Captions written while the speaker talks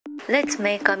Let's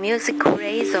make a music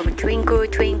phrase of Twinkle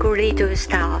Twinkle Little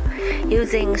Star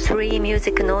using 3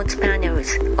 music notes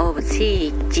panels of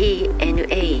C, G, and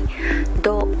A,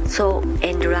 Do, So,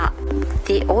 and La.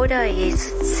 The order is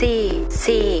C,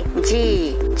 C,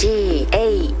 G, G,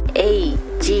 A,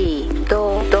 G,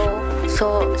 Do, Do,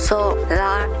 So, So,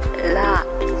 La, La,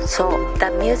 So.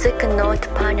 The music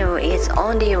note panel is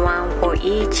only one for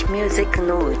each music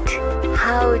note.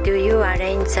 How do you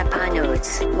arrange the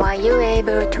panels? Were you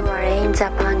able to arrange the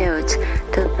panels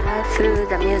to pass through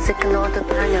the music note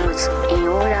panels in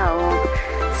order of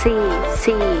C,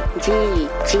 C, G,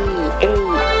 G, A,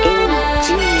 G,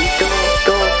 Do,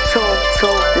 Do, So, So,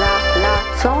 La, La,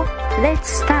 So? Let's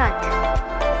start.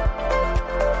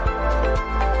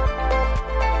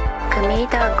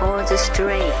 Kmita goes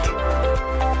straight.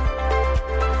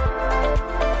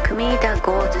 Kmita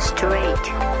goes straight.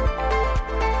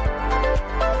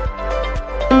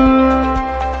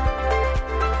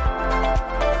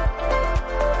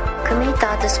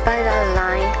 Kmita, the spiral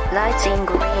line lights in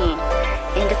green,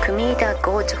 and Kmita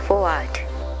goes forward.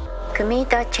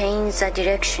 Kmita changes the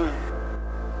direction.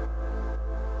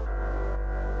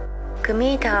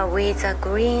 Kmita with a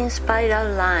green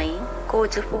spiral line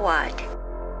goes forward.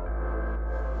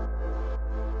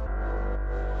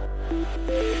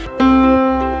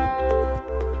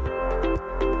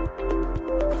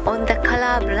 On the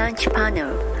color branch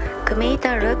panel,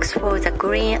 Kmita looks for the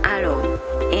green arrow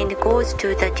and goes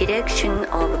to the direction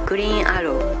of green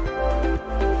arrow.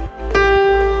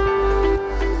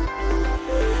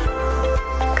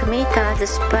 Kmita's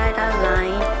spiral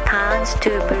line turns to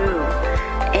blue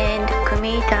and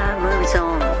Kmita moves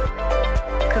on.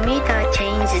 Kmita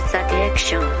changes the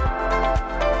direction.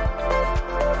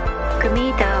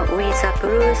 Kmita with a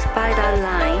blue spiral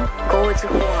line goes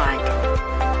forward.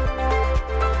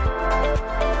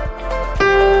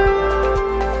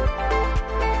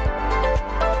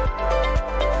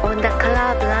 On the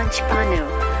color branch panel,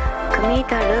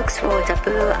 Kmita looks for the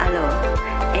blue arrow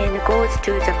and goes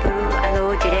to the blue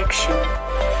arrow direction.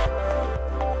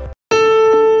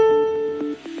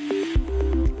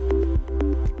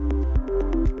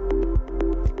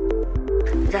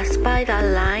 The spiral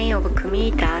line of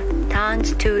Kmita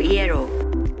turns to yellow.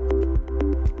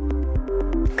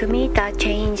 Kmita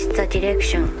changes the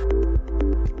direction.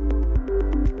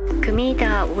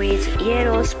 Kmita with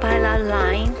yellow spiral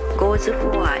line goes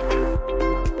forward.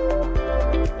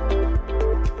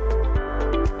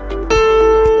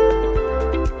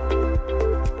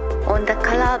 On the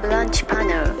color branch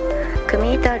panel,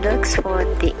 Kmita looks for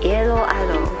the yellow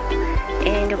arrow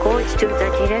and goes to the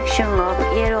direction of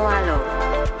yellow arrow.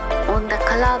 On the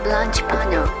color branch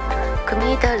panel,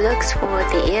 Kmita looks for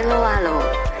the yellow arrow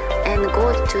and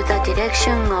goes to the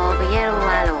direction of yellow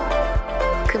arrow.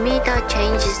 Kmita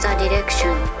changes the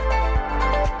direction.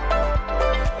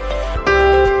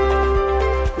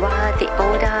 Were the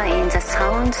order and the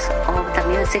sounds of the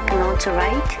music notes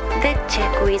right? Let's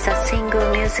check with a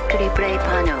single music replay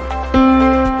panel.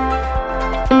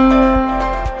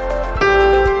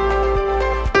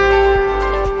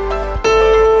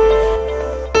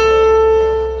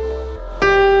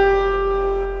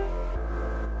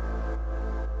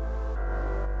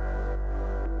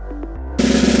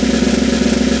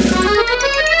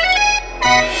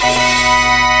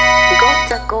 Got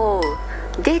the goal!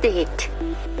 Did it!